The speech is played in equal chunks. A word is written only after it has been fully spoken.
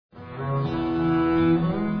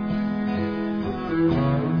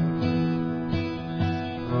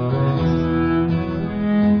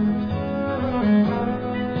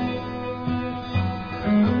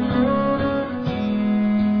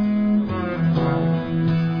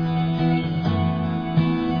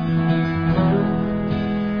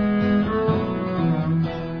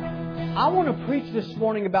this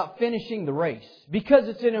morning about finishing the race because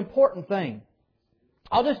it's an important thing.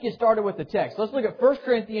 I'll just get started with the text. Let's look at 1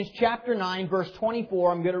 Corinthians chapter 9, verse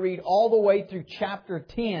 24. I'm going to read all the way through chapter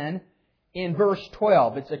 10 in verse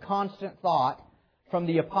 12. It's a constant thought from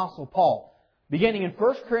the Apostle Paul. Beginning in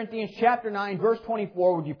 1 Corinthians chapter 9, verse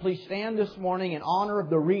 24, would you please stand this morning in honor of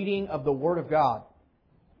the reading of the Word of God?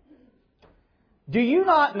 Do you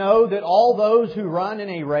not know that all those who run in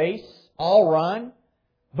a race all run,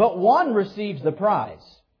 but one receives the prize?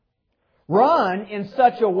 Run in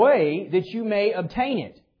such a way that you may obtain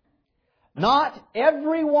it. Not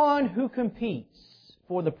everyone who competes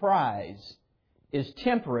for the prize is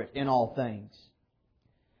temperate in all things.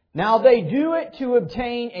 Now they do it to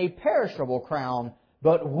obtain a perishable crown,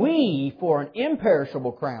 but we for an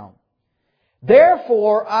imperishable crown.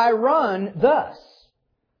 Therefore I run thus,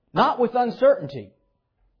 not with uncertainty.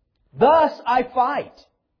 Thus I fight,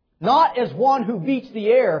 not as one who beats the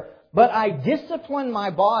air, but I discipline my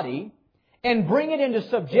body and bring it into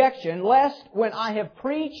subjection, lest when I have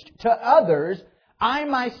preached to others, I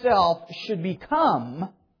myself should become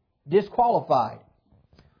disqualified.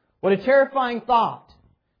 What a terrifying thought,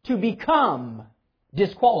 to become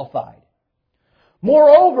disqualified.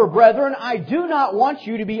 Moreover, brethren, I do not want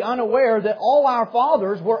you to be unaware that all our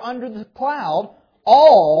fathers were under the cloud,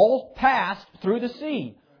 all passed through the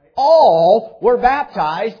sea. All were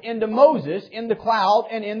baptized into Moses in the cloud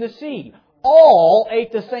and in the sea. All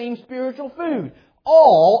ate the same spiritual food.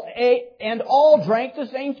 All ate and all drank the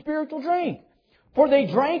same spiritual drink. For they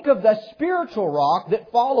drank of the spiritual rock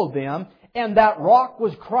that followed them, and that rock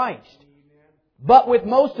was Christ. But with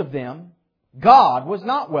most of them, God was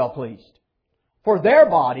not well pleased, for their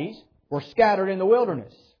bodies were scattered in the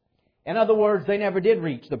wilderness. In other words, they never did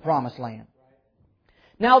reach the promised land.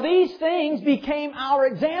 Now these things became our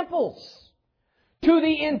examples, to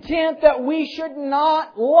the intent that we should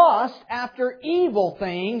not lust after evil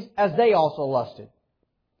things as they also lusted.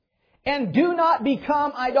 And do not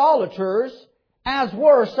become idolaters, as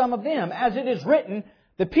were some of them. As it is written,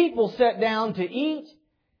 the people sat down to eat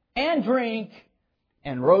and drink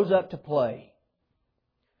and rose up to play.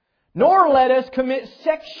 Nor let us commit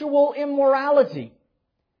sexual immorality,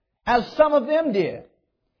 as some of them did.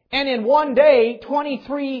 And in one day,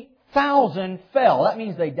 23,000 fell. That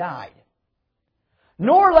means they died.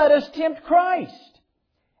 Nor let us tempt Christ,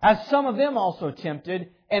 as some of them also tempted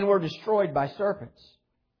and were destroyed by serpents.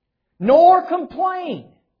 Nor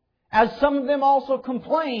complain, as some of them also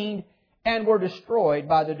complained and were destroyed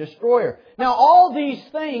by the destroyer. Now all these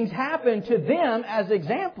things happened to them as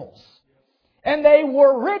examples, and they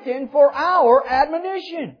were written for our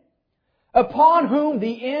admonition, upon whom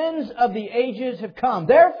the ends of the ages have come.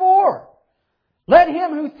 Therefore, let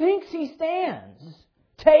him who thinks he stands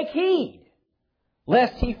take heed,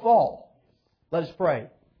 lest he fall. Let us pray.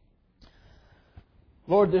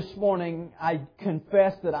 Lord, this morning I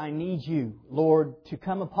confess that I need You, Lord, to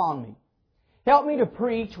come upon me. Help me to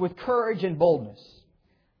preach with courage and boldness.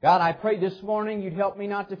 God, I pray this morning You'd help me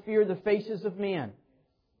not to fear the faces of men.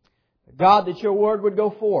 God, that Your Word would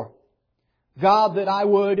go forth. God, that I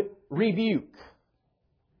would rebuke.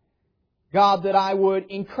 God, that I would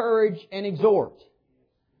encourage and exhort.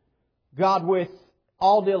 God, with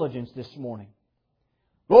all diligence this morning.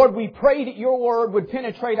 Lord, we pray that Your Word would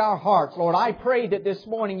penetrate our hearts. Lord, I pray that this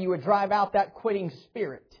morning You would drive out that quitting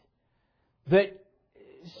spirit that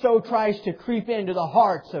so tries to creep into the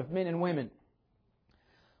hearts of men and women.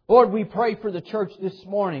 Lord, we pray for the church this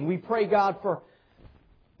morning. We pray, God, for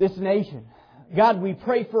this nation. God, we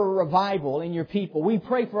pray for a revival in Your people. We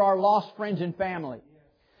pray for our lost friends and family.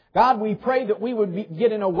 God, we pray that we would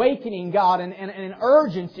get an awakening, God, and an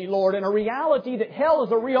urgency, Lord, and a reality that hell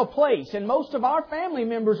is a real place. And most of our family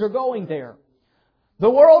members are going there. The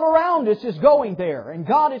world around us is going there. And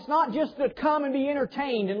God, it's not just to come and be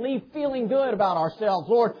entertained and leave feeling good about ourselves.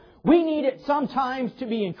 Lord, we need it sometimes to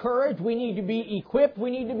be encouraged. We need to be equipped. We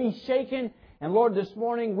need to be shaken. And Lord, this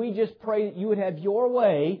morning we just pray that You would have Your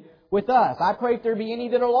way with us. I pray if there be any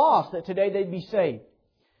that are lost, that today they'd be saved.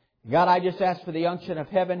 God, I just ask for the unction of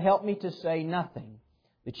heaven. Help me to say nothing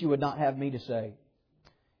that You would not have me to say.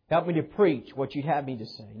 Help me to preach what You'd have me to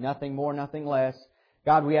say. Nothing more, nothing less.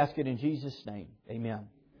 God, we ask it in Jesus' name. Amen.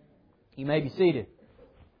 You may be seated.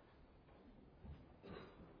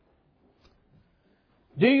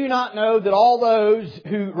 Do you not know that all those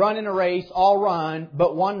who run in a race all run,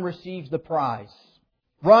 but one receives the prize?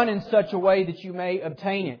 Run in such a way that you may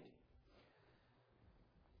obtain it.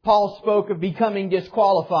 Paul spoke of becoming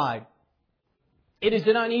disqualified. It is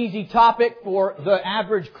an uneasy topic for the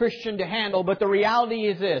average Christian to handle, but the reality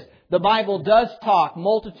is this. The Bible does talk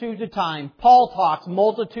multitudes of times. Paul talks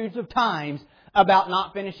multitudes of times about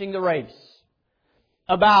not finishing the race.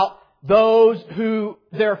 about those who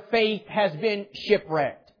their faith has been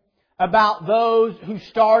shipwrecked, about those who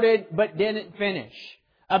started but didn't finish,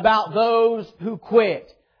 about those who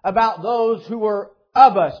quit, about those who were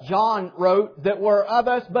of us. John wrote that were of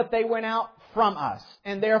us, but they went out from us,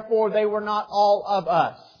 and therefore they were not all of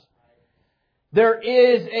us. There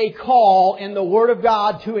is a call in the Word of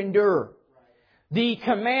God to endure. The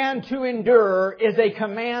command to endure is a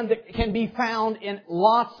command that can be found in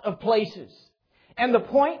lots of places. And the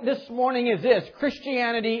point this morning is this: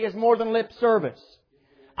 Christianity is more than lip service.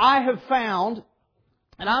 I have found,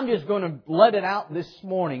 and I'm just going to let it out this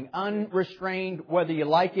morning, unrestrained, whether you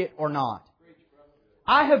like it or not.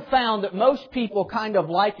 I have found that most people kind of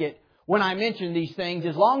like it when I mention these things,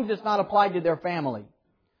 as long as it's not applied to their family.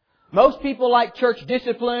 Most people like church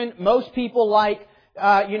discipline. Most people like,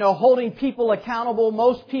 holding people accountable.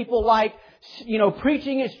 Most people like,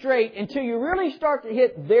 preaching it straight until you really start to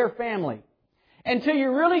hit their family. Until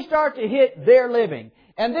you really start to hit their living.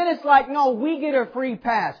 And then it's like, no, we get a free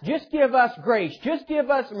pass. Just give us grace. Just give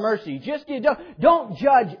us mercy. Don't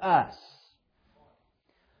judge us.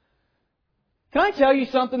 Can I tell you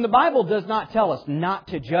something? The Bible does not tell us not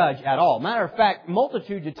to judge at all. Matter of fact,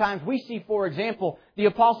 multitudes of times we see, for example, the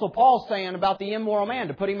Apostle Paul saying about the immoral man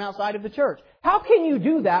to put him outside of the church. How can you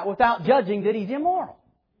do that without judging that he's immoral?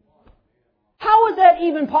 How is that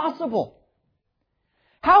even possible?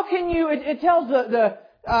 How can you? It tells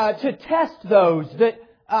to test those that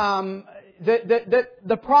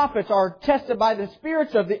the prophets are tested by the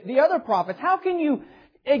spirits of the other prophets. How can you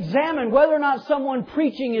examine whether or not someone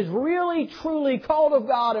preaching is really, truly called of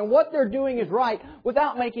God and what they're doing is right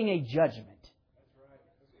without making a judgment?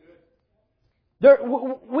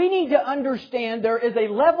 We need to understand there is a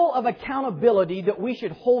level of accountability that we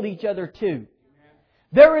should hold each other to.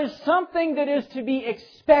 There is something that is to be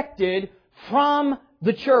expected from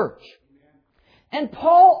the church. And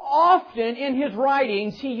Paul often in his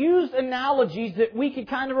writings, he used analogies that we could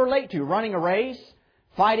kind of relate to. Running a race,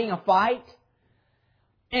 fighting a fight.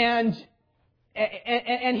 And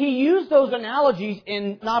he used those analogies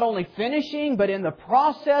in not only finishing, but in the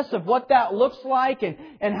process of what that looks like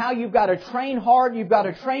and how you've got to train hard, you've got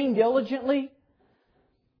to train diligently.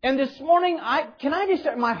 And this morning,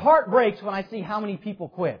 my heart breaks when I see how many people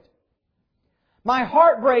quit. My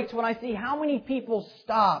heart breaks when I see how many people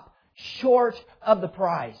stop short of the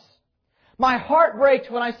prize. My heart breaks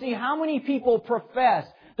when I see how many people profess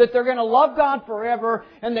that they're going to love God forever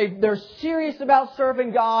and they're serious about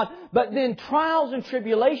serving God, but then trials and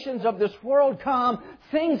tribulations of this world come.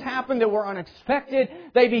 Things happen that were unexpected.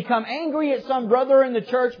 They become angry at some brother in the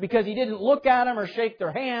church because he didn't look at them or shake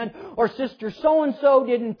their hand, or sister so-and-so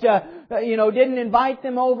didn't invite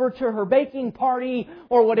them over to her baking party,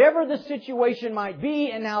 or whatever the situation might be,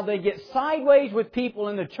 and now they get sideways with people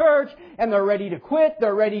in the church and they're ready to quit,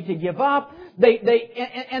 they're ready to give up.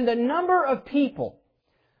 And the number of people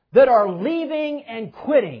that are leaving and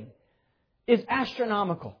quitting is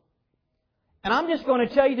astronomical. And I'm just going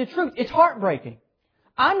to tell you the truth. It's heartbreaking.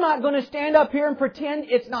 I'm not going to stand up here and pretend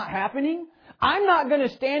it's not happening. I'm not going to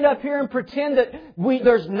stand up here and pretend that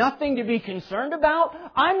there's nothing to be concerned about.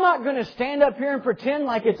 I'm not going to stand up here and pretend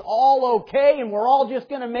like it's all okay and we're all just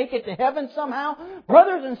going to make it to heaven somehow.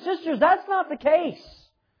 Brothers and sisters, that's not the case.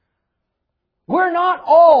 We're not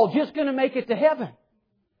all just going to make it to heaven.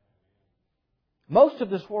 Most of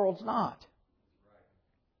this world's not.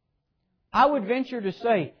 I would venture to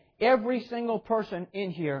say every single person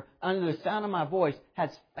in here, under the sound of my voice, has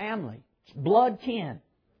family, blood kin,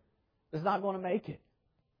 is not going to make it.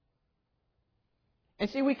 And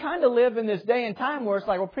see, we kind of live in this day and time where it's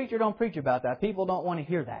like, well, preacher, don't preach about that. People don't want to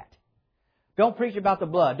hear that. Don't preach about the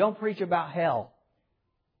blood. Don't preach about hell.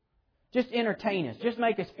 Just entertain us. Just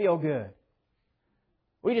make us feel good.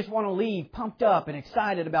 We just want to leave pumped up and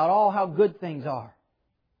excited about all how good things are.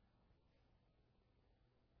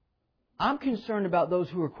 I'm concerned about those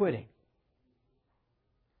who are quitting.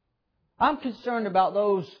 I'm concerned about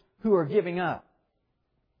those who are giving up.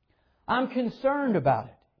 I'm concerned about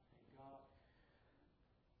it.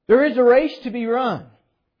 There is a race to be run.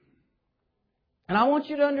 And I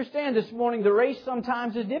want you to understand this morning, the race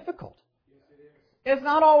sometimes is difficult. It's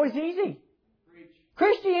not always easy.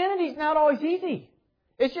 Christianity is not always easy.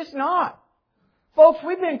 It's just not. Folks,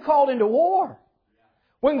 we've been called into war.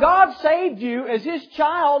 When God saved you as His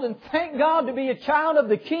child, and thank God to be a child of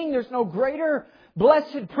the King, there's no greater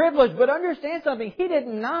blessed privilege. But understand something, He did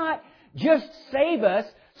not just save us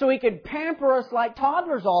so He could pamper us like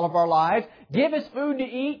toddlers all of our lives, give us food to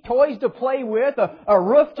eat, toys to play with, a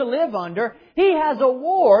roof to live under. He has a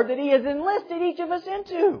war that He has enlisted each of us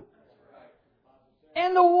into.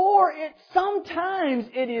 And the war, sometimes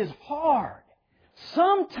it is hard.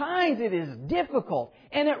 Sometimes it is difficult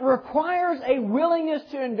and it requires a willingness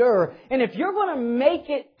to endure. And if you're going to make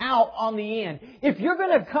it out on the end, if you're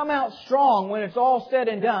going to come out strong when it's all said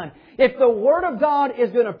and done, if the Word of God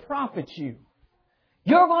is going to profit you,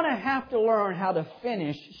 you're going to have to learn how to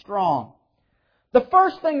finish strong. The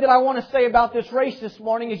first thing that I want to say about this race this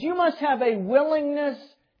morning is you must have a willingness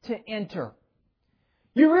to enter.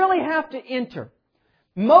 You really have to enter.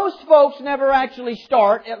 Most folks never actually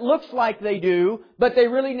start. It looks like they do, but they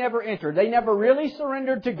really never enter. They never really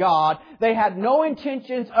surrendered to God. They had no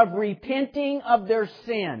intentions of repenting of their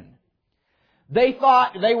sin. They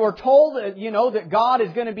thought, they were told that, that God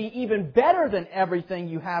is going to be even better than everything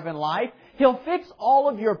you have in life. He'll fix all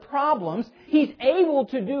of your problems. He's able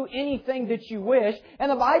to do anything that you wish.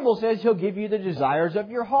 And the Bible says He'll give you the desires of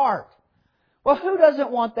your heart. Well, who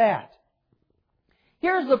doesn't want that?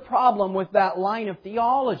 Here's the problem with that line of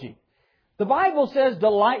theology. The Bible says,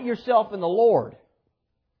 delight yourself in the Lord,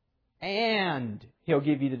 and He'll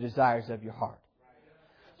give you the desires of your heart.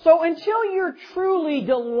 So until you're truly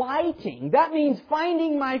delighting, that means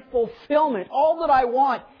finding my fulfillment, all that I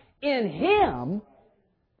want in Him,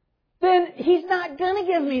 then He's not going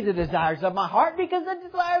to give me the desires of my heart, because the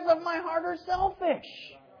desires of my heart are selfish.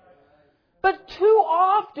 But too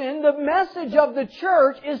often the message of the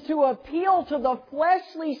church is to appeal to the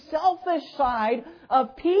fleshly, selfish side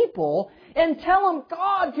of people and tell them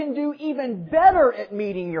God can do even better at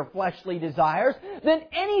meeting your fleshly desires than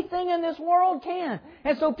anything in this world can.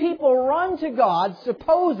 And so people run to God,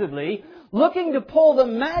 supposedly, looking to pull the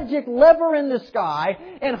magic lever in the sky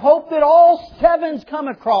and hope that all sevens come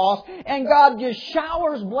across and God just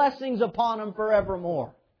showers blessings upon them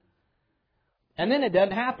forevermore. And then it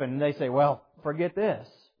doesn't happen. And they say, well, forget this.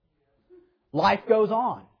 Life goes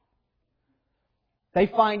on. They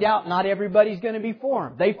find out not everybody's going to be for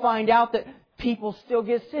them. They find out that people still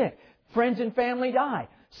get sick. Friends and family die.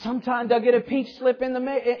 Sometimes they'll get a pink slip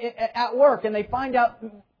at work and they find out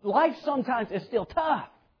life sometimes is still tough.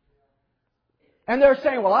 And they're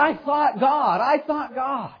saying, well, I thought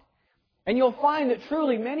God. And you'll find that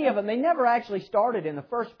truly many of them, they never actually started in the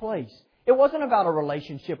first place. It wasn't about a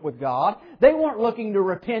relationship with God. They weren't looking to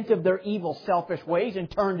repent of their evil, selfish ways and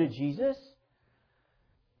turn to Jesus.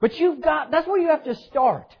 But that's where you have to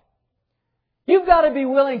start. You've got to be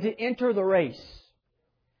willing to enter the race.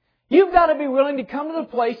 You've got to be willing to come to the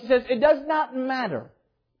place that says, it does not matter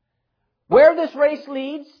where this race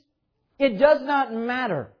leads. It does not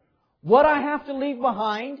matter what I have to leave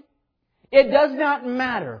behind. It does not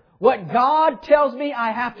matter. What God tells me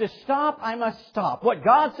I have to stop, I must stop. What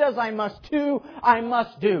God says I must do, I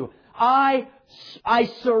must do. I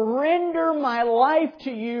surrender my life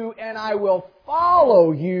to You, and I will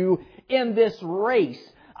follow You in this race.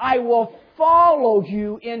 I will follow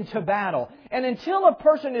You into battle. And until a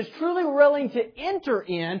person is truly willing to enter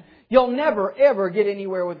in, you'll never ever get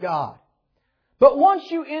anywhere with God. But once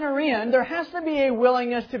you enter in, there has to be a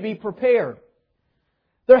willingness to be prepared.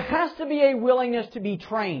 There has to be a willingness to be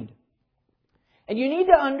trained. And you need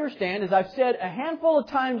to understand, as I've said a handful of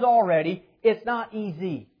times already, it's not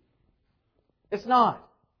easy. It's not.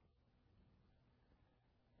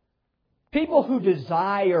 People who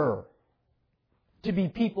desire to be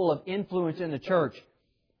people of influence in the church,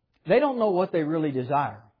 they don't know what they really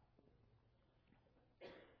desire.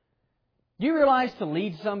 Do you realize to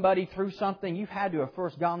lead somebody through something, you've had to have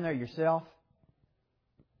first gone there yourself?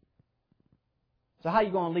 So how are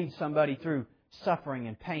you going to lead somebody through suffering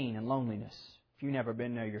and pain and loneliness if you've never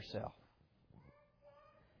been there yourself?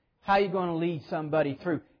 How are you going to lead somebody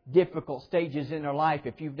through difficult stages in their life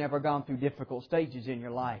if you've never gone through difficult stages in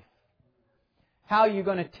your life? How are you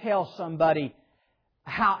going to tell somebody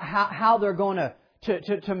how they're going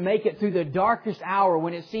to make it through the darkest hour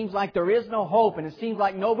when it seems like there is no hope and it seems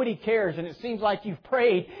like nobody cares and it seems like you've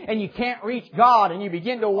prayed and you can't reach God and you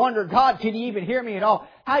begin to wonder, God, can You even hear me at all?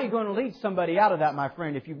 How are you going to lead somebody out of that, my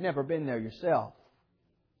friend, if you've never been there yourself?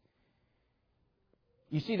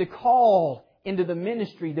 You see, the call into the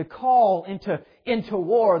ministry, the call into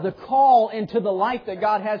war, the call into the life that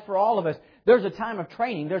God has for all of us, there's a time of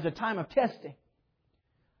training, there's a time of testing.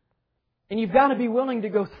 And you've got to be willing to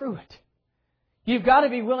go through it. You've got to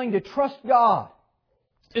be willing to trust God.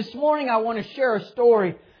 This morning I want to share a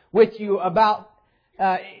story with you about,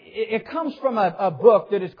 it comes from a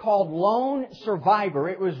book that is called Lone Survivor.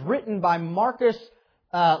 It was written by Marcus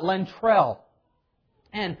Luttrell.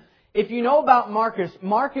 And if you know about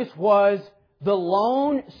Marcus was the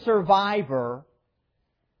lone survivor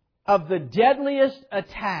of the deadliest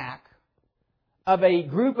attack of a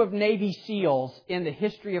group of Navy SEALs in the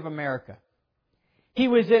history of America. He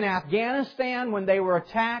was in Afghanistan when they were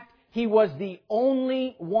attacked. He was the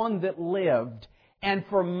only one that lived. And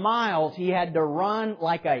for miles he had to run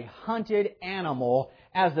like a hunted animal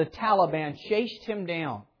as the Taliban chased him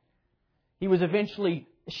down. He was eventually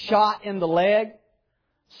shot in the leg,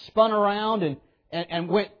 spun around and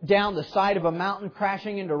went down the side of a mountain,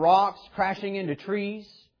 crashing into rocks, crashing into trees.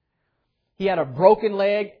 He had a broken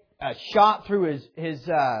leg, a shot through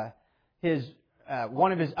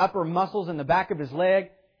one of his upper muscles in the back of his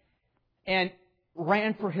leg, and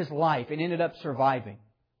ran for his life and ended up surviving.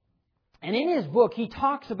 And in his book, he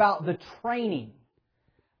talks about the training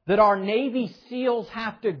that our Navy SEALs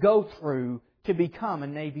have to go through to become a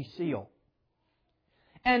Navy SEAL.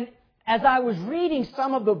 And as I was reading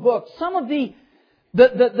some of the books, some of the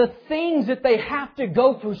things that they have to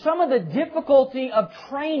go through, some of the difficulty of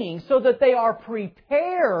training so that they are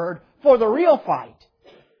prepared for the real fight,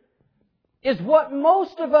 is what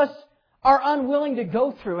most of us are unwilling to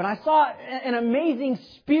go through. And I saw an amazing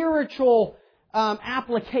spiritual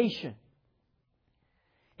application.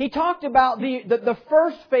 He talked about the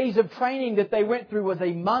first phase of training that they went through was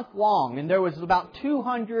a month long, and there was about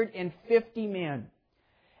 250 men.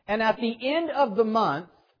 And at the end of the month,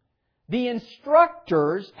 the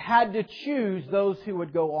instructors had to choose those who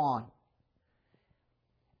would go on.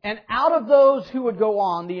 And out of those who would go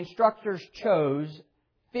on, the instructors chose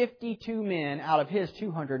 52 men out of his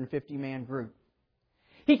 250-man group.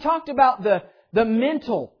 He talked about the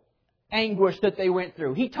mental anguish that they went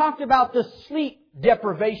through. He talked about the sleep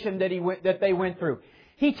deprivation that they went through.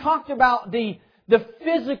 He talked about the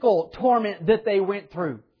physical torment that they went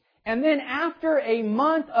through. And then after a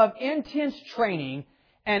month of intense training,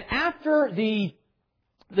 and after the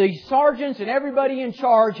sergeants and everybody in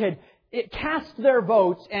charge had cast their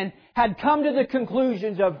votes and had come to the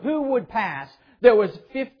conclusions of who would pass, there was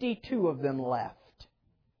 52 of them left.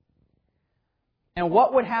 And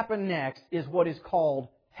what would happen next is what is called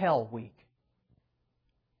Hell Week.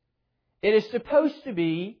 It is supposed to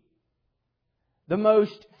be the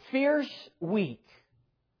most fierce week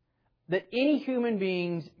that any human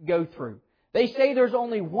beings go through. They say there's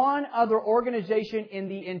only one other organization in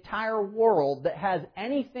the entire world that has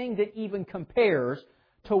anything that even compares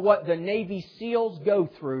to what the Navy SEALs go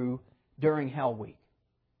through during Hell Week.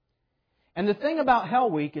 And the thing about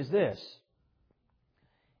Hell Week is this.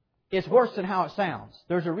 It's worse than how it sounds.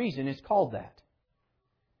 There's a reason it's called that.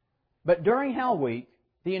 But during Hell Week,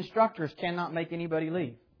 the instructors cannot make anybody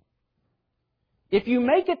leave. If you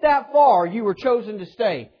make it that far, you were chosen to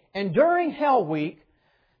stay. And during Hell Week,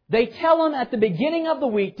 they tell them at the beginning of the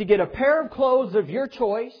week to get a pair of clothes of your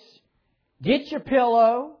choice, get your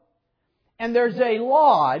pillow, and there's a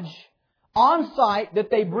lodge on site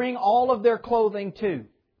that they bring all of their clothing to.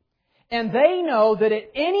 And they know that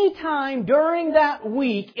at any time during that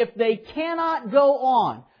week, if they cannot go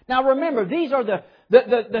on. Now remember, these are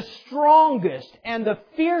the strongest and the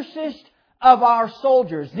fiercest of our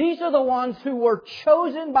soldiers. These are the ones who were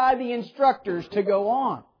chosen by the instructors to go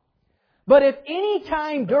on. But if any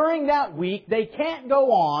time during that week they can't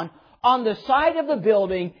go on the side of the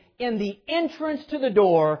building, in the entrance to the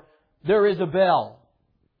door, there is a bell.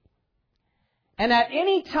 And at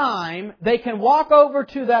any time, they can walk over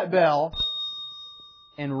to that bell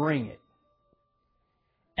and ring it.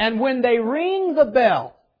 And when they ring the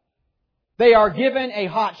bell, they are given a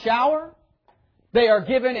hot shower. They are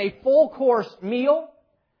given a full-course meal.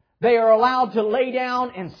 They are allowed to lay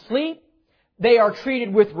down and sleep. They are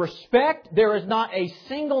treated with respect. There is not a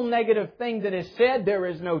single negative thing that is said. There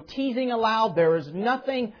is no teasing allowed. There is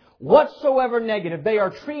nothing whatsoever negative. They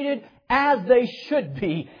are treated as they should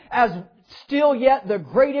be, as still yet the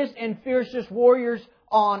greatest and fiercest warriors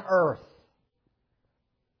on earth.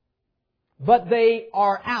 But they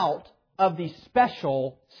are out of the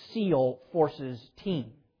Special SEAL Forces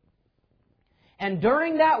team. And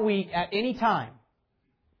during that week, at any time,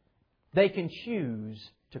 they can choose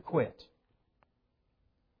to quit.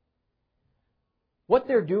 What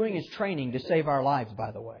they're doing is training to save our lives,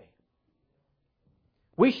 by the way.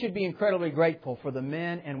 We should be incredibly grateful for the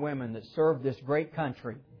men and women that serve this great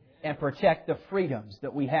country and protect the freedoms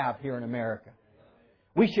that we have here in America.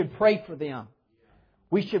 We should pray for them.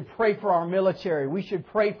 We should pray for our military. We should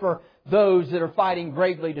pray for those that are fighting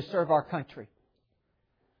bravely to serve our country.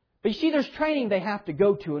 But you see, there's training they have to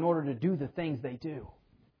go to in order to do the things they do.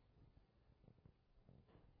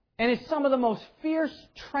 And it's some of the most fierce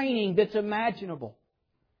training that's imaginable.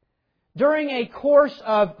 During a course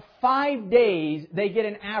of 5 days, they get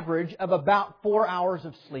an average of about 4 hours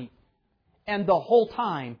of sleep. And the whole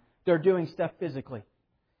time, they're doing stuff physically.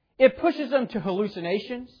 It pushes them to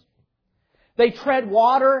hallucinations. They tread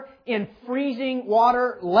water in freezing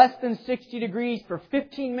water, less than 60 degrees for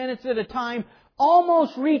 15 minutes at a time,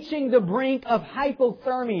 almost reaching the brink of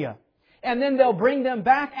hypothermia. and then they'll bring them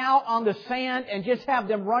back out on the sand and just have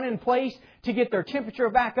them run in place to get their temperature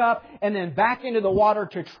back up, and then back into the water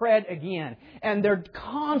to tread again. And they're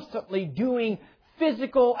constantly doing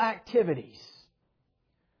physical activities.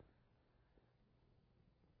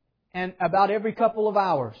 And about every couple of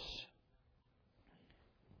hours,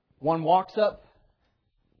 one walks up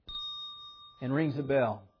and rings the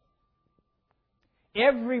bell.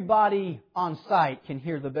 Everybody on site can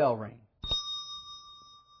hear the bell ring.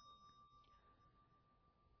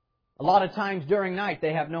 A lot of times during night,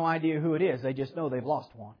 they have no idea who it is. They just know they've lost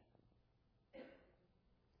one.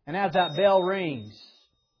 And as that bell rings,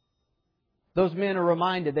 those men are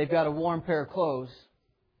reminded they've got a warm pair of clothes.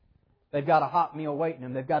 They've got a hot meal waiting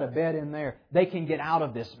them. They've got a bed in there. They can get out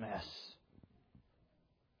of this mess.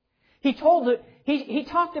 He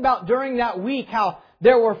talked about during that week how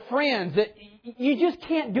there were friends that you just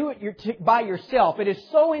can't do it by yourself. It is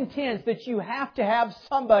so intense that you have to have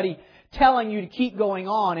somebody telling you to keep going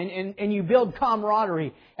on, and you build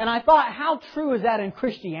camaraderie. And I thought, how true is that in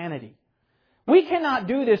Christianity? We cannot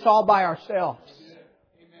do this all by ourselves.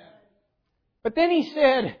 But then he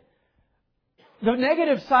said, the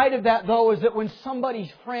negative side of that, though, is that when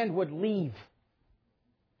somebody's friend would leave,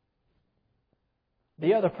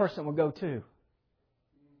 the other person would go too.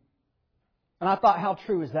 And I thought, how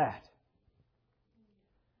true is that?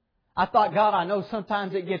 I thought, God, I know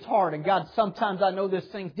sometimes it gets hard, and God, sometimes I know this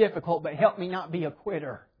thing's difficult, but help me not be a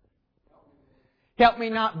quitter. Help me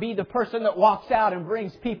not be the person that walks out and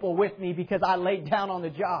brings people with me because I laid down on the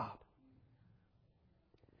job.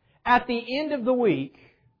 At the end of the week,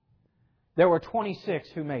 there were 26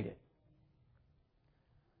 who made it.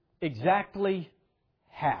 Exactly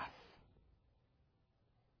half.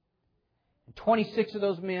 And 26 of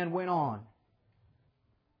those men went on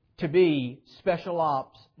to be Special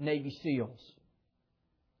Ops Navy SEALs.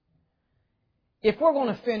 If we're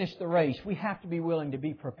going to finish the race, we have to be willing to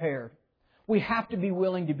be prepared. We have to be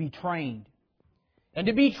willing to be trained. And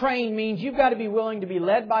to be trained means you've got to be willing to be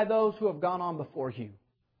led by those who have gone on before you.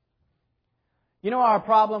 You know our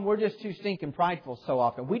problem? We're just too stinking prideful so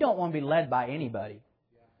often. We don't want to be led by anybody.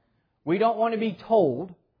 We don't want to be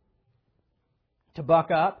told to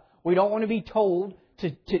buck up. We don't want to be told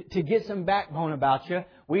to get some backbone about you.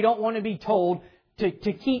 We don't want to be told to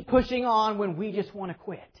keep pushing on when we just want to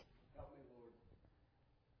quit.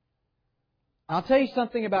 I'll tell you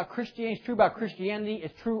something about Christianity. It's true about Christianity.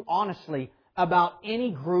 It's true, honestly, about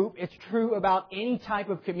any group. It's true about any type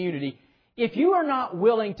of community. If you are not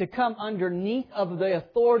willing to come underneath of the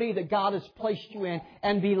authority that God has placed you in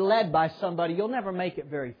and be led by somebody, you'll never make it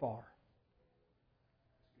very far.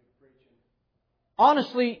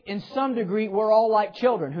 Honestly, in some degree, we're all like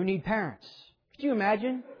children who need parents. Could you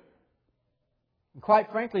imagine? And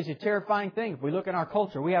quite frankly, it's a terrifying thing. If we look in our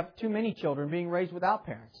culture, we have too many children being raised without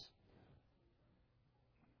parents.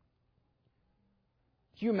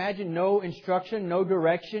 Can you imagine no instruction, no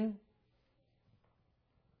direction?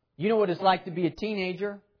 You know what it's like to be a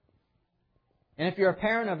teenager. And if you're a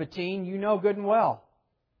parent of a teen, you know good and well.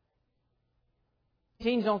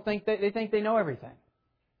 Teens don't think they think they know everything.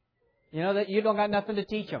 You know that you don't got nothing to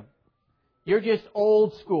teach them. You're just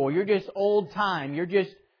old school. You're just old time. You're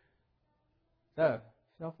just... So,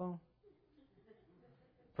 cell phone?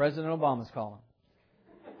 President Obama's calling.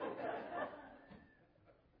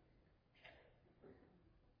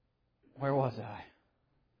 Where was I?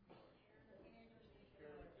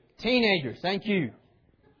 Teenagers, thank you.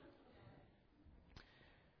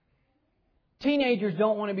 Teenagers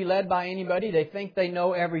don't want to be led by anybody. They think they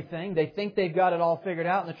know everything. They think they've got it all figured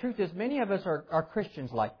out. And the truth is, many of us are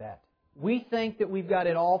Christians like that. We think that we've got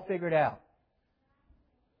it all figured out.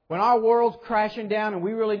 When our world's crashing down and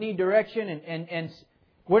we really need direction and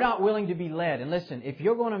we're not willing to be led. And listen, if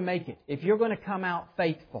you're going to make it, if you're going to come out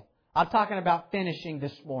faithful, I'm talking about finishing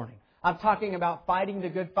this morning. I'm talking about fighting the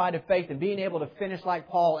good fight of faith and being able to finish like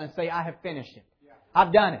Paul and say, I have finished it.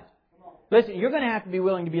 I've done it. Listen, you're going to have to be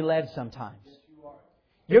willing to be led sometimes.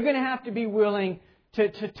 You're going to have to be willing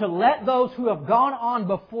to let those who have gone on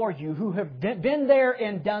before you, who have been there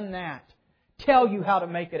and done that, tell you how to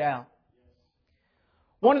make it out.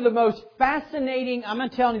 One of the most fascinating, I'm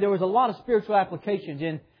not telling you, there was a lot of spiritual applications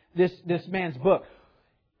in this man's book.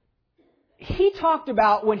 He talked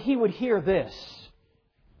about when he would hear this.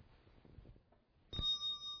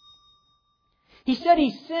 He said he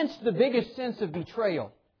sensed the biggest sense of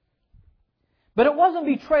betrayal. But it wasn't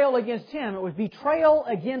betrayal against him. It was betrayal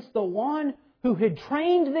against the one who had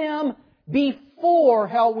trained them before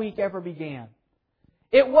Hell Week ever began.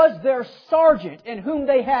 It was their sergeant in whom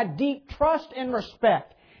they had deep trust and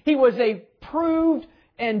respect. He was a proved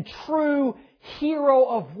and true hero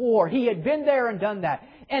of war. He had been there and done that.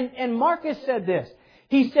 And Marcus said this.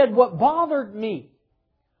 He said, what bothered me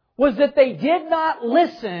was that they did not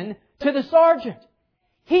listen to the sergeant.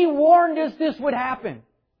 He warned us this would happen.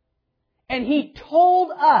 And he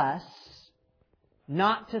told us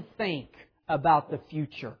not to think about the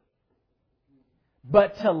future,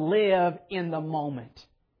 but to live in the moment.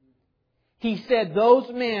 He said those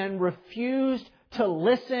men refused to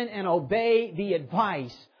listen and obey the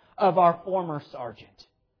advice of our former sergeant.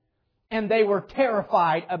 And they were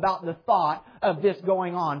terrified about the thought of this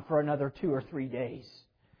going on for another 2 or 3 days.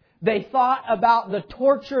 They thought about the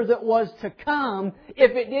torture that was to come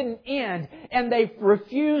if it didn't end. And they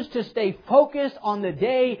refused to stay focused on the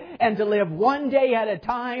day and to live one day at a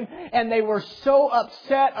time. And they were so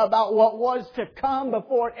upset about what was to come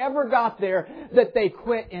before it ever got there that they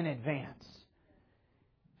quit in advance.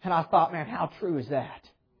 And I thought, man, how true is that?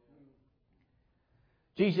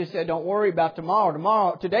 Jesus said, don't worry about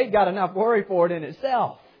tomorrow. Today got enough worry for it in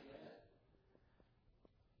itself.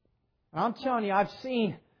 And I'm telling you, I've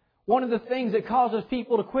seen one of the things that causes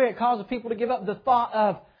people to quit, causes people to give up, the thought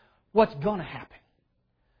of what's going to happen.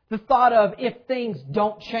 The thought of if things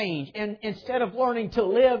don't change. And instead of learning to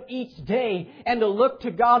live each day and to look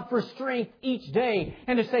to God for strength each day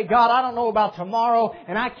and to say, God, I don't know about tomorrow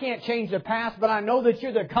and I can't change the past, but I know that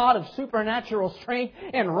You're the God of supernatural strength.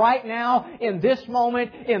 And right now, in this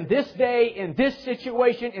moment, in this day, in this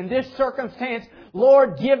situation, in this circumstance,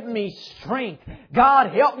 Lord, give me strength.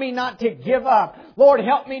 God, help me not to give up. Lord,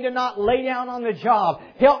 help me to not lay down on the job.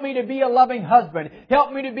 Help me to be a loving husband.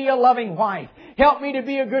 Help me to be a loving wife. Help me to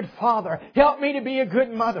be a good father. Help me to be a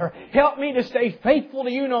good mother. Help me to stay faithful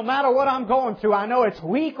to You no matter what I'm going through. I know it's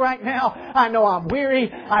weak right now. I know I'm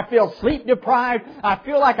weary. I feel sleep deprived. I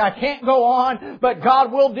feel like I can't go on. But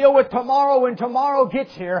God will deal with tomorrow when tomorrow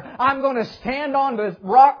gets here. I'm going to stand on the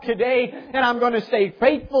rock today and I'm going to stay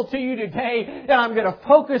faithful to You today. And I'm going to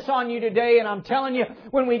focus on You today. And I'm telling you,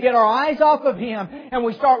 when we get our eyes off of Him and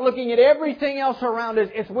we start looking at everything else around us,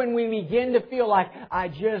 it's when we begin to feel like I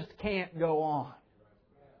just can't go on.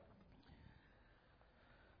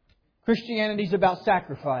 Christianity is about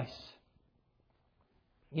sacrifice.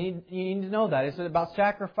 You need to know that. It's about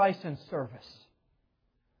sacrifice and service.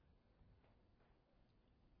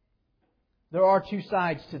 There are two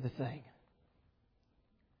sides to the thing.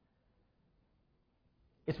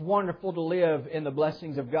 It's wonderful to live in the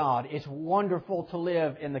blessings of God. It's wonderful to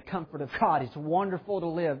live in the comfort of God. It's wonderful to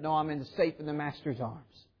live, no, I'm safe in the Master's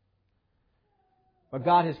arms. But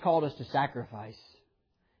God has called us to sacrifice.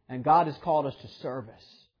 And God has called us to service.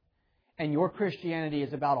 And your Christianity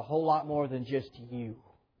is about a whole lot more than just you.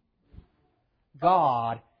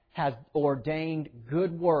 God has ordained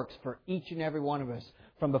good works for each and every one of us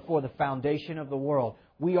from before the foundation of the world.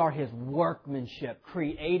 We are His workmanship,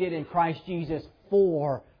 created in Christ Jesus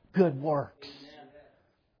for good works.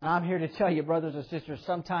 And I'm here to tell you, brothers and sisters,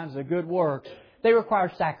 sometimes the good works, they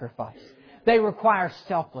require sacrifice. They require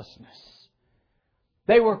selflessness.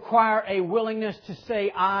 They require a willingness to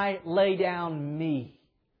say, I lay down me.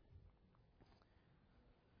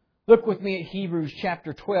 Look with me at Hebrews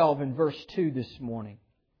chapter 12 and verse 2 this morning.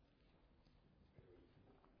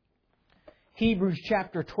 Hebrews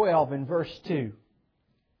chapter 12 and verse 2.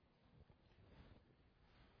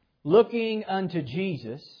 Looking unto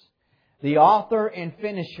Jesus, the author and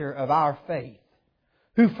finisher of our faith,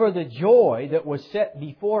 who for the joy that was set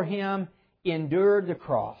before Him endured the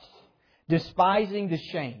cross, despising the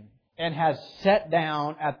shame, and has sat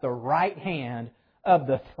down at the right hand of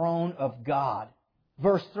the throne of God.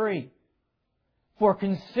 Verse 3. For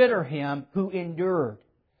consider Him who endured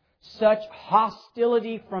such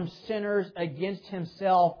hostility from sinners against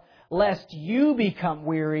Himself, lest you become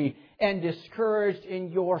weary and discouraged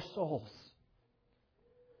in your souls.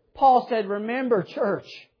 Paul said, remember, church,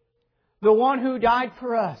 the one who died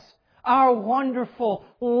for us, our wonderful,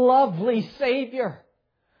 lovely Savior,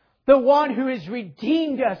 the one who has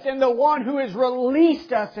redeemed us and the one who has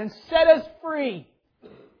released us and set us free.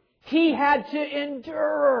 He had to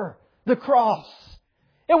endure the cross.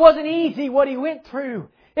 It wasn't easy what He went through.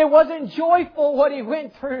 It wasn't joyful what He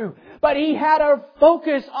went through. But He had a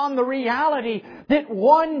focus on the reality that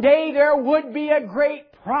one day there would be a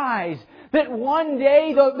great prize. That one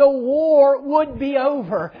day the war would be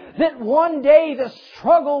over. That one day the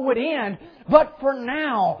struggle would end. But for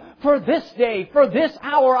now, for this day, for this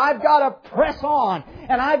hour, I've got to press on.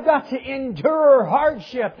 And I've got to endure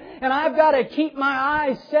hardship. And I've got to keep my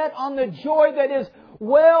eyes set on the joy that is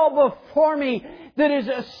well before me, that is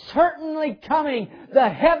certainly coming, the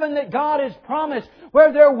heaven that God has promised,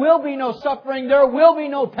 where there will be no suffering, there will be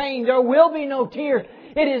no pain, there will be no tears.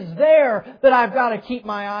 It is there that I've got to keep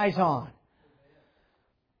my eyes on.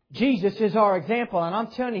 Jesus is our example, and I'm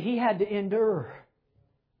telling you, He had to endure.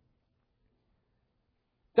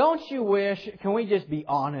 Don't you wish, can we just be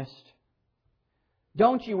honest?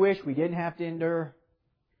 Don't you wish we didn't have to endure?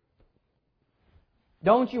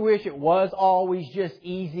 Don't you wish it was always just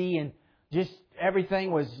easy and just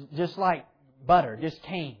everything was just like butter, just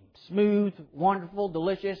came. Smooth, wonderful,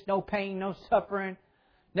 delicious, no pain, no suffering.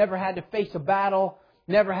 Never had to face a battle.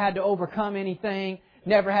 Never had to overcome anything.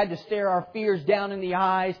 Never had to stare our fears down in the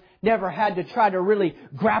eyes. Never had to try to really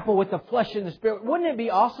grapple with the flesh and the spirit. Wouldn't it be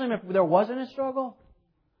awesome if there wasn't a struggle?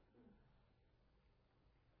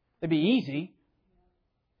 It'd be easy.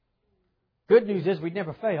 Good news is we'd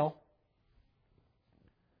never fail.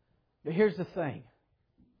 But here's the thing.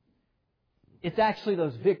 It's actually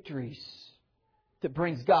those victories that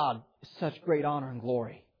brings God such great honor and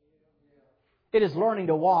glory. It is learning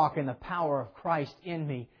to walk in the power of Christ in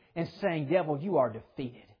me and saying, devil, you are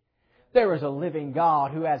defeated. There is a living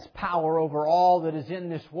God who has power over all that is in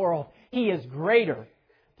this world. He is greater.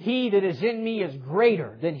 He that is in me is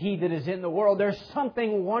greater than he that is in the world. There's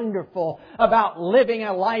something wonderful about living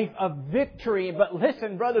a life of victory. But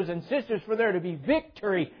listen, brothers and sisters, for there to be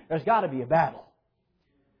victory, there's got to be a battle.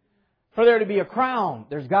 For there to be a crown,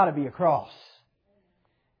 there's got to be a cross.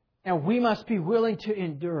 And we must be willing to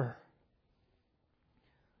endure.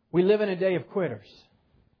 We live in a day of quitters.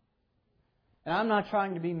 And I'm not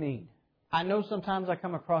trying to be mean. I know sometimes I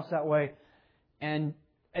come across that way, and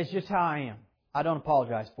it's just how I am. I don't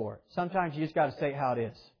apologize for it. Sometimes you just got to say it how it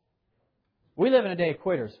is. We live in a day of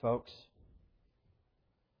quitters, folks.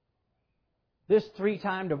 This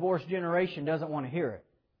 3-time divorced generation doesn't want to hear it.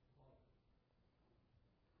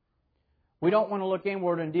 We don't want to look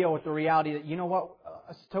inward and deal with the reality that, you know what,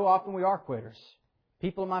 so often we are quitters.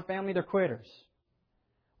 People in my family, they're quitters.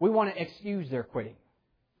 We want to excuse their quitting.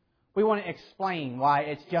 We want to explain why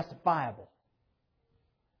it's justifiable.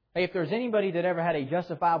 Hey, if there's anybody that ever had a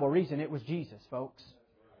justifiable reason, it was Jesus, folks.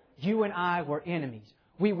 You and I were enemies.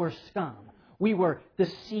 We were scum. We were the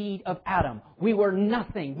seed of Adam. We were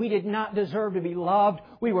nothing. We did not deserve to be loved.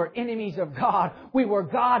 We were enemies of God. We were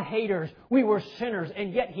God haters. We were sinners.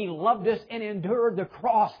 And yet He loved us and endured the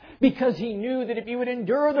cross because He knew that if He would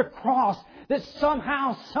endure the cross, that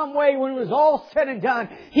somehow, some way, when it was all said and done,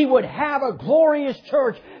 He would have a glorious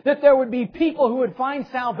church, that there would be people who would find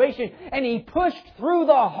salvation. And He pushed through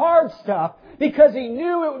the hard stuff because He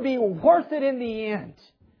knew it would be worth it in the end.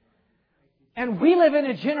 And we live in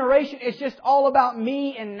a generation, it's just all about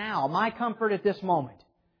me and now, my comfort at this moment.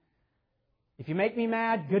 If you make me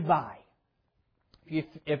mad, goodbye. If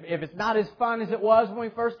it's not as fun as it was when we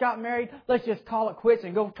first got married, let's just call it quits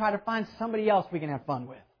and go try to find somebody else we can have fun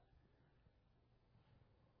with.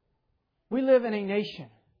 We live in a nation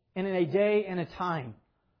and in a day and a time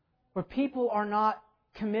where people are not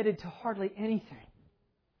committed to hardly anything.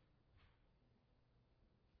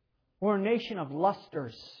 We're a nation of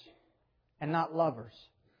lusters and not lovers.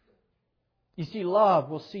 You see, love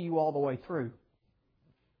will see you all the way through.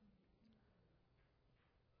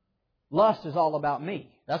 Lust is all about me.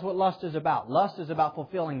 That's what lust is about. Lust is about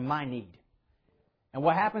fulfilling my need. And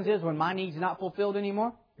what happens is when my need's not fulfilled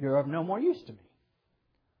anymore, you're of no more use to me.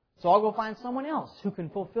 So I'll go find someone else who can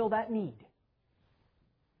fulfill that need.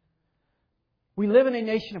 We live in a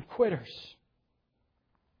nation of quitters.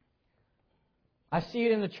 I see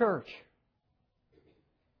it in the church.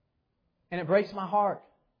 And it breaks my heart.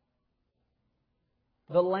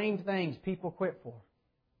 The lame things people quit for.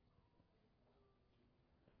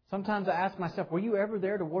 Sometimes I ask myself, were you ever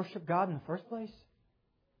there to worship God in the first place?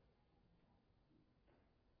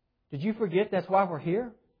 Did you forget that's why we're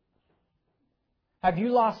here? Have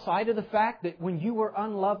you lost sight of the fact that when you were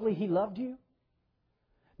unlovely, He loved you?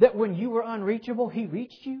 That when you were unreachable, He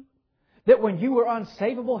reached you? That when you were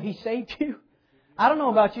unsavable, He saved you? I don't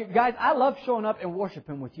know about you guys, I love showing up and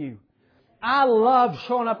worshiping with you. I love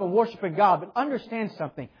showing up and worshiping God, but understand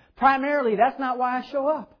something. Primarily, that's not why I show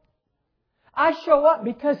up. I show up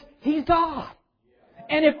because He's God.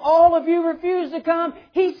 And if all of you refuse to come,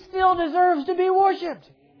 He still deserves to be worshipped.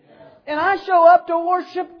 And I show up to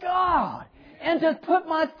worship God and to put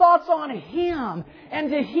my thoughts on Him and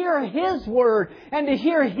to hear His Word and to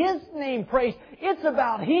hear His name praised. It's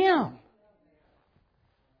about Him.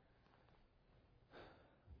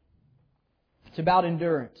 It's about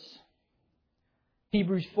endurance.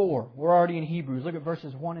 Hebrews 4. We're already in Hebrews. Look at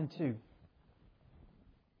verses 1 and 2.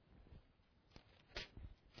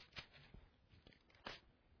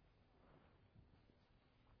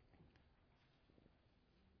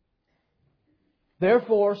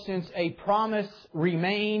 Therefore, since a promise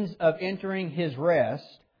remains of entering His rest,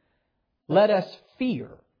 let us fear,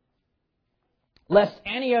 lest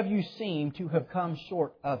any of you seem to have come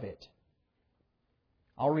short of it.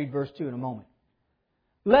 I'll read verse 2 in a moment.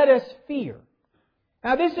 Let us fear.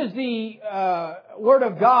 Now this is the Word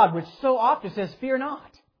of God which so often says, fear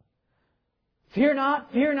not. Fear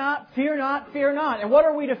not, fear not, fear not, fear not. And what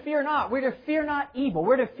are we to fear not? We're to fear not evil.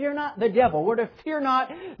 We're to fear not the devil. We're to fear not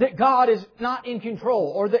that God is not in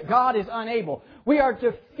control or that God is unable. We are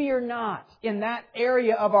to fear not in that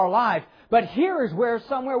area of our life. But here is where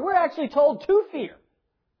somewhere we're actually told to fear.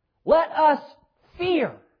 Let us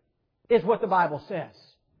fear, is what the Bible says.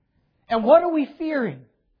 And what are we fearing?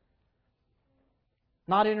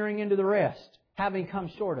 Not entering into the rest, having come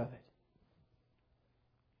short of it.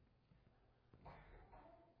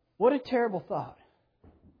 What a terrible thought.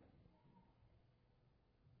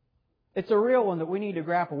 It's a real one that we need to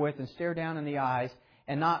grapple with and stare down in the eyes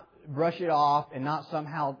and not brush it off and not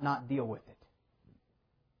somehow not deal with it.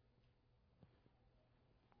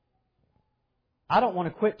 I don't want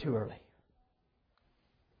to quit too early.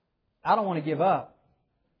 I don't want to give up.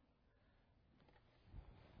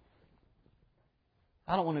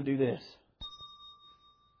 I don't want to do this.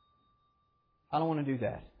 I don't want to do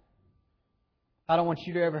that. I don't want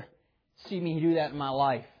you to ever see me do that in my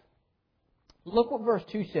life. Look what verse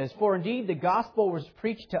 2 says. For indeed the gospel was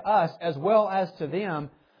preached to us as well as to them,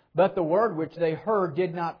 but the word which they heard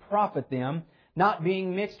did not profit them, not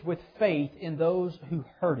being mixed with faith in those who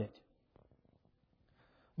heard it.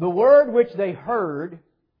 The word which they heard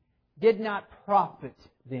did not profit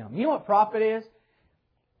them. You know what profit is?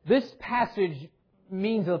 This passage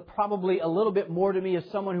means probably a little bit more to me as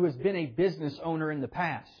someone who has been a business owner in the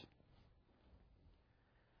past.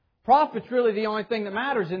 Profit's really the only thing that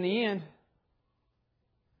matters in the end.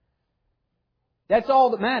 That's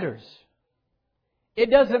all that matters.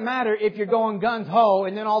 It doesn't matter if you're going guns-ho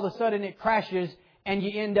and then all of a sudden it crashes and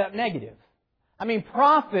you end up negative. I mean,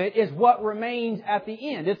 profit is what remains at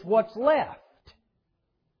the end. It's what's left.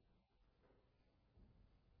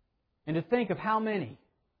 And to think of how many,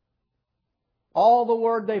 all the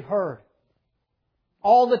word they've heard,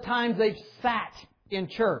 all the times they've sat in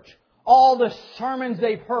church, all the sermons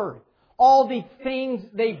they've heard, all the things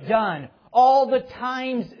they've done, all the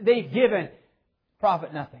times they've given,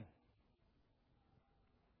 profit nothing.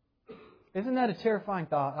 Isn't that a terrifying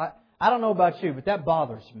thought? I don't know about you, but that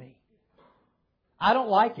bothers me. I don't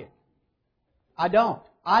like it. I don't.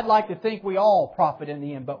 I'd like to think we all profit in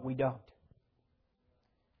the end, but we don't.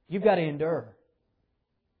 You've got to endure.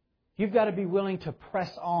 You've got to be willing to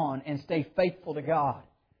press on and stay faithful to God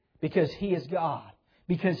because He is God.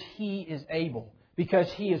 Because He is able.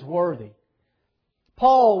 Because He is worthy.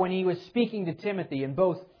 Paul, when he was speaking to Timothy in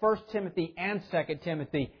both 1 Timothy and 2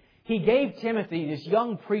 Timothy, he gave Timothy, this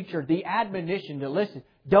young preacher, the admonition to listen.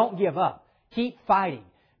 Don't give up. Keep fighting.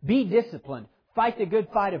 Be disciplined. Fight the good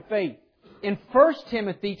fight of faith. In 1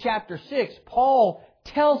 Timothy chapter 6, Paul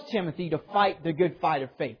tells Timothy to fight the good fight of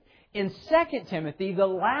faith. In 2 Timothy, the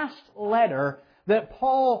last letter that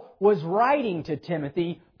Paul was writing to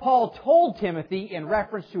Timothy, Paul told Timothy in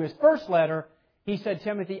reference to his first letter, he said,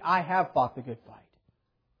 Timothy, I have fought the good fight.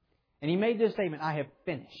 And he made this statement, I have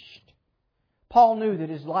finished. Paul knew that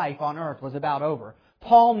his life on earth was about over.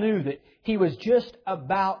 Paul knew that he was just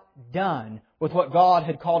about done with what God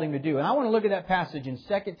had called him to do. And I want to look at that passage in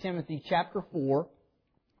 2 Timothy chapter 4,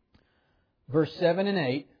 verse 7 and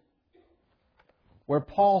 8, where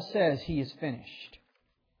Paul says he is finished.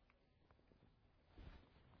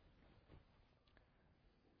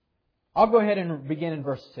 I'll go ahead and begin in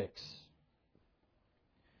verse 6.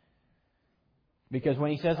 Because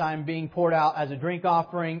when he says, I am being poured out as a drink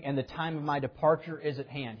offering and the time of my departure is at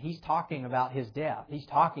hand, he's talking about his death. He's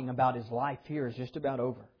talking about his life here is just about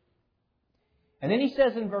over. And then he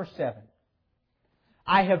says in verse 7,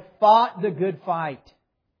 I have fought the good fight.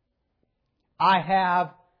 I have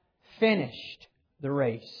finished the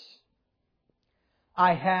race.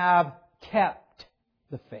 I have kept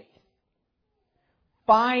the faith.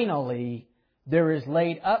 Finally, there is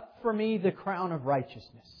laid up for me the crown of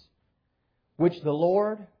righteousness, which the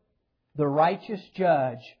Lord, the righteous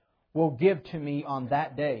judge, will give to me on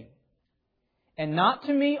that day. And not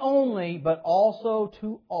to me only, but also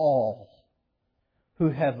to all who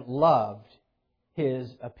have loved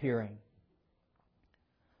His appearing.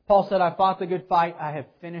 Paul said, I fought the good fight, I have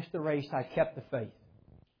finished the race, I kept the faith.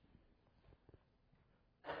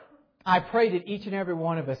 I pray that each and every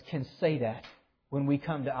one of us can say that when we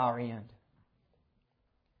come to our end.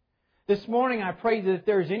 This morning I pray that if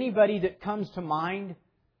there's anybody that comes to mind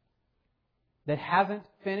that hasn't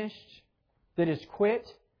finished, that has quit,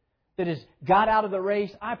 that has got out of the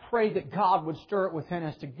race, I pray that God would stir it within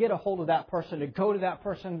us to get a hold of that person, to go to that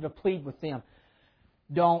person, to plead with them.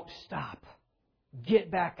 Don't stop.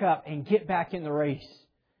 get back up and get back in the race.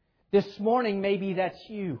 This morning, maybe that's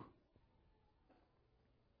you.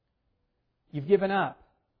 You've given up.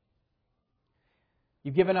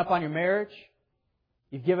 You've given up on your marriage.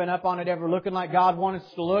 You've given up on it ever looking like God wants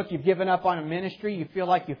us to look. You've given up on a ministry. You feel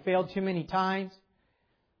like you failed too many times.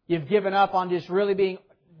 You've given up on just really being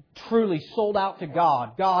truly sold out to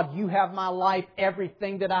God. God, you have my life,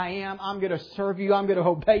 everything that I am. I'm going to serve you. I'm going to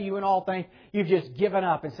obey you in all things. You've just given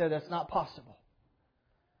up and said that's not possible.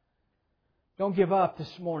 Don't give up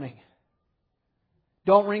this morning.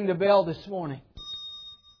 Don't ring the bell this morning.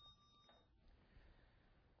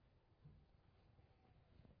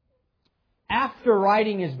 After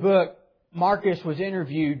writing his book, Marcus was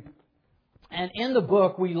interviewed, and in the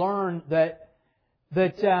book we learned that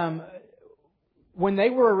when they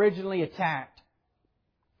were originally attacked,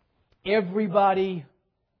 everybody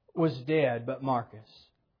was dead but Marcus.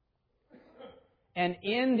 And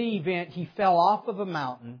in the event, he fell off of a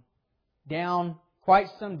mountain down quite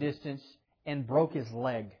some distance and broke his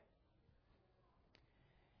leg.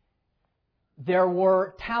 There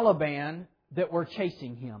were Taliban that were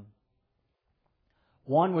chasing him.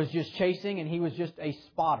 One was just chasing, and he was just a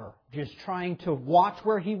spotter, just trying to watch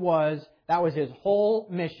where he was. That was his whole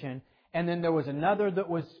mission. And then there was another that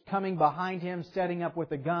was coming behind him, setting up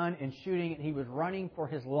with a gun and shooting, and he was running for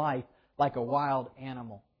his life like a wild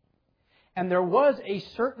animal. And there was a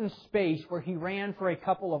certain space where he ran for a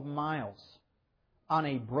couple of miles on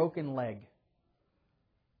a broken leg.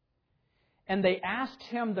 And they asked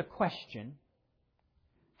him the question,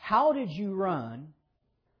 how did you run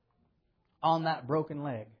on that broken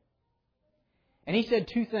leg? And he said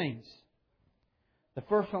two things. The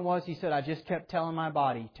first one was, he said, I just kept telling my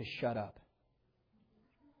body to shut up.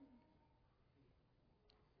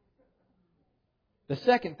 The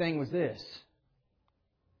second thing was this.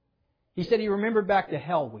 He said he remembered back to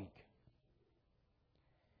Hell Week.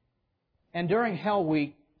 And during Hell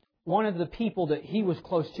Week, one of the people that he was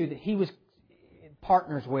close to, that he was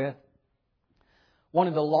partners with, one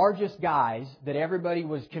of the largest guys that everybody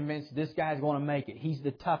was convinced this guy's going to make it. He's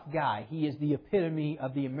the tough guy. He is the epitome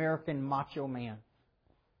of the American macho man.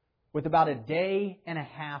 With about a day and a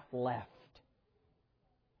half left,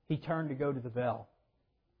 he turned to go to the bell.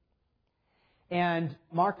 And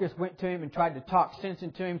Marcus went to him and tried to talk sense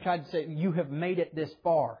into him, tried to say, you have made it this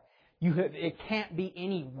far. It can't be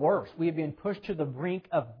any worse. We have been pushed to the brink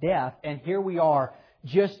of death, and here we are.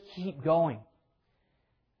 Just keep going.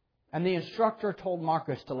 And the instructor told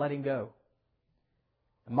Marcus to let him go.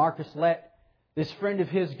 And Marcus let this friend of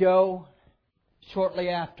his go. Shortly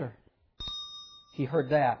after, he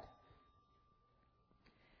heard that.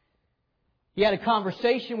 He had a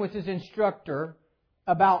conversation with his instructor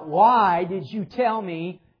about, why did you tell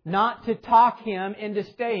me not to talk him into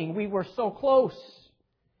staying? We were so close.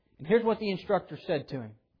 And here's what the instructor said to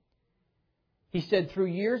him. He said, through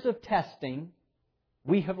years of testing,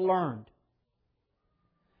 we have learned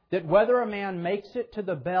that whether a man makes it to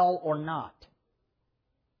the bell or not,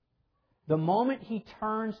 the moment he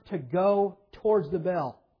turns to go towards the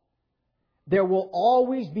bell, there will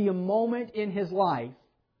always be a moment in his life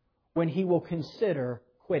when he will consider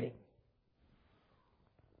quitting.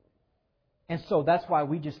 And so that's why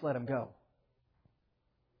we just let him go.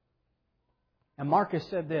 And Marcus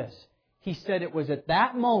said this. He said, it was at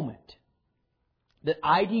that moment that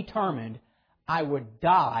I determined I would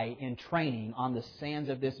die in training on the sands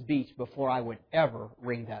of this beach before I would ever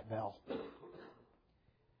ring that bell.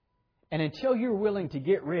 And until you're willing to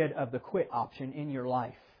get rid of the quit option in your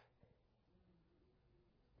life,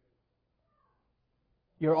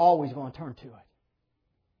 you're always going to turn to it.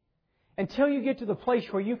 Until you get to the place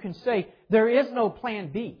where you can say, there is no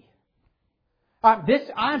plan B.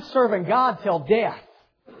 I'm serving God till death.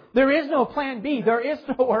 There is no plan B. There is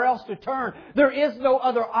nowhere else to turn. There is no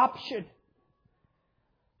other option.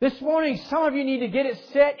 This morning, some of you need to get it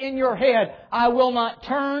set in your head. I will not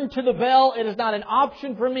turn to the bell. It is not an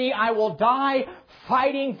option for me. I will die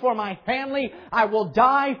fighting for my family. I will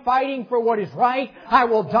die fighting for what is right. I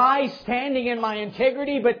will die standing in my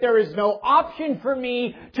integrity, but there is no option for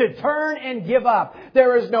me to turn and give up.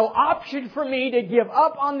 There is no option for me to give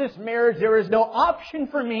up on this marriage. There is no option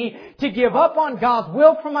for me to give up on God's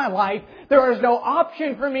will for my life. There is no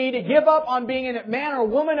option for me to give up on being a man or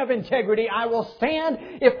woman of integrity. I will stand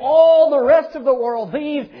if all the rest of the world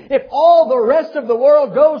leaves. If all the rest of the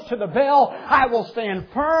world goes to the bell, I will stand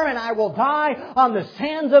firm and I will die on the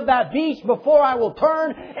sands of that beach before I will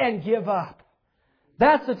turn and give up.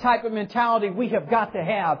 That's the type of mentality we have got to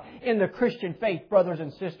have in the Christian faith, brothers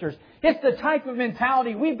and sisters. It's the type of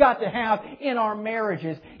mentality we've got to have in our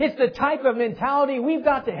marriages. It's the type of mentality we've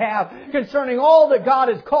got to have concerning all that God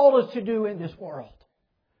has called us to do in this world.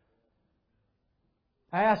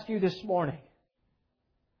 I ask you this morning,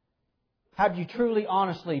 have you truly,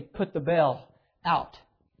 honestly put the bell out?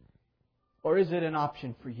 Or is it an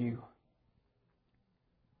option for you?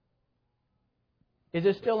 Is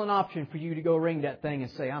it still an option for you to go ring that thing and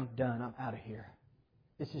say, I'm done, I'm out of here.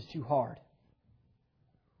 This is too hard.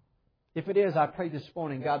 If it is, I pray this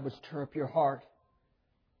morning God would stir up your heart.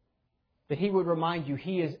 That He would remind you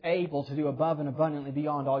He is able to do above and abundantly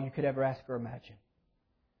beyond all you could ever ask or imagine.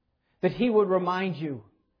 That He would remind you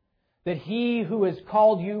that He who has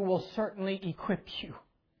called you will certainly equip you.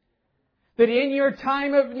 That in your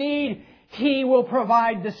time of need, He will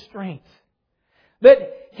provide the strength. That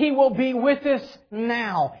He will be with us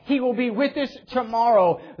now. He will be with us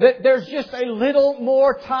tomorrow. That there's just a little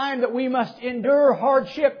more time that we must endure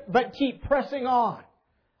hardship, but keep pressing on.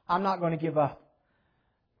 I'm not going to give up.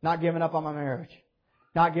 Not giving up on my marriage.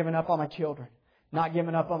 Not giving up on my children. Not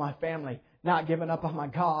giving up on my family. Not giving up on my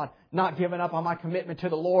God. Not giving up on my commitment to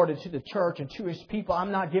the Lord and to the church and to His people.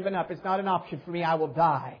 I'm not giving up. It's not an option for me. I will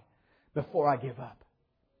die before I give up.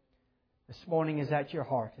 This morning is at your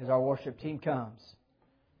heart as our worship team comes.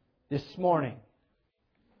 This morning,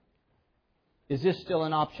 is this still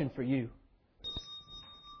an option for you?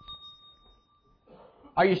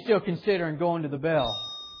 Are you still considering going to the bell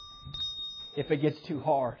if it gets too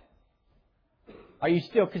hard? Are you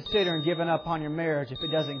still considering giving up on your marriage if it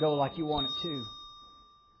doesn't go like you want it to?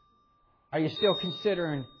 Are you still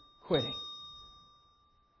considering quitting?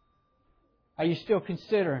 Are you still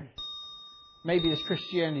considering maybe this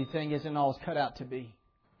Christianity thing isn't all it's cut out to be?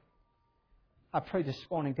 I pray this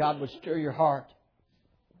morning God would stir your heart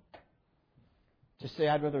to say,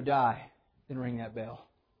 I'd rather die than ring that bell.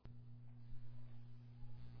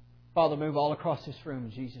 Father, move all across this room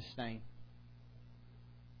in Jesus' name.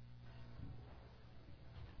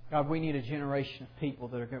 God, we need a generation of people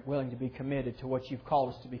that are willing to be committed to what You've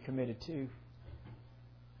called us to be committed to.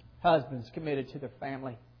 Husbands committed to their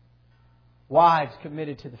family. Wives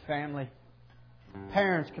committed to the family.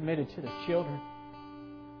 Parents committed to their children.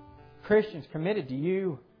 Christians committed to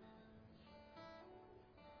You.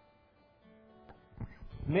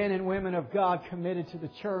 Men and women of God committed to the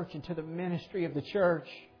church and to the ministry of the church.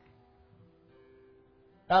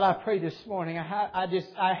 God, I pray this morning,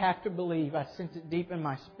 I have to believe, I sense it deep in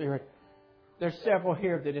my spirit. There's several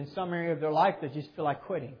here that in some area of their life they just feel like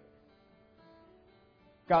quitting.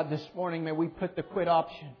 God, this morning may we put the quit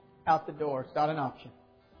option out the door. It's not an option.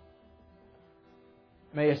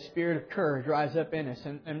 May a spirit of courage rise up in us,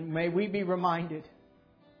 and may we be reminded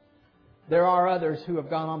there are others who have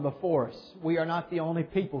gone on before us. We are not the only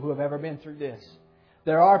people who have ever been through this.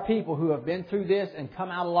 There are people who have been through this and come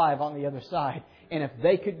out alive on the other side. And if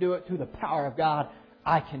they could do it through the power of God,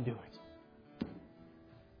 I can do it.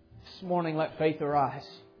 This morning, let faith arise.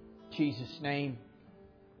 In Jesus' name.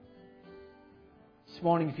 This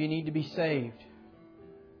morning, if you need to be saved,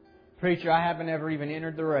 preacher, I haven't ever even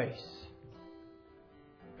entered the race.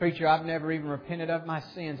 Preacher, I've never even repented of my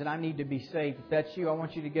sins and I need to be saved. If that's you, I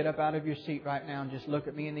want you to get up out of your seat right now and just look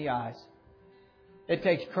at me in the eyes. It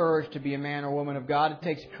takes courage to be a man or woman of God. It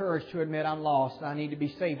takes courage to admit I'm lost and I need to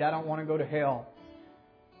be saved. I don't want to go to hell.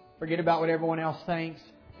 Forget about what everyone else thinks.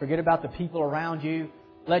 Forget about the people around you.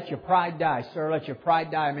 Let your pride die, sir. Let your pride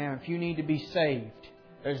die, man. If you need to be saved,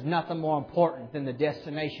 there's nothing more important than the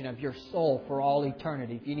destination of your soul for all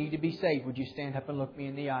eternity. If you need to be saved, would you stand up and look me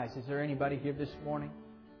in the eyes? Is there anybody here this morning?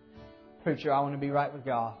 Preacher, I want to be right with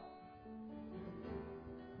God.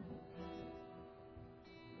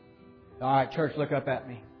 All right, church, look up at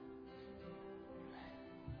me.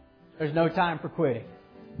 There's no time for quitting.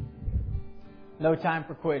 No time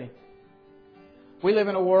for quitting. We live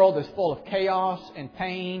in a world that's full of chaos and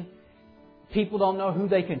pain. People don't know who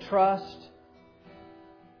they can trust.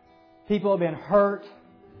 People have been hurt.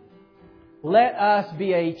 Let us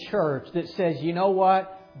be a church that says, you know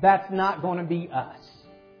what? That's not going to be us.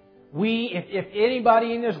 If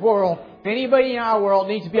anybody in this world, if anybody in our world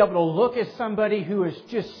needs to be able to look at somebody who is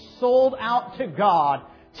just sold out to God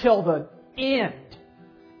till the end,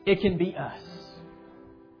 it can be us.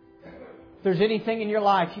 If there's anything in your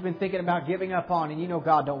life you've been thinking about giving up on and you know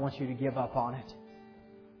God don't want you to give up on it,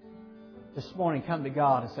 this morning come to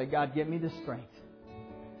God and say, God, give me the strength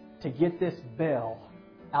to get this bell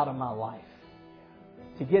out of my life.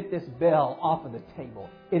 to get this bell off of the table.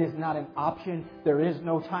 It is not an option. There is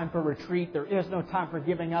no time for retreat. There is no time for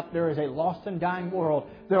giving up. There is a lost and dying world.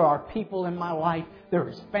 There are people in my life. There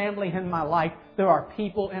is family in my life. There are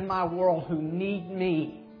people in my world who need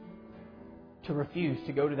me to refuse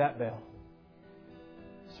to go to that bell.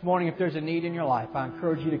 This morning, if there's a need in your life, I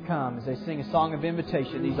encourage you to come as they sing a song of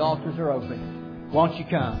invitation. These altars are open. Won't you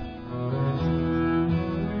come?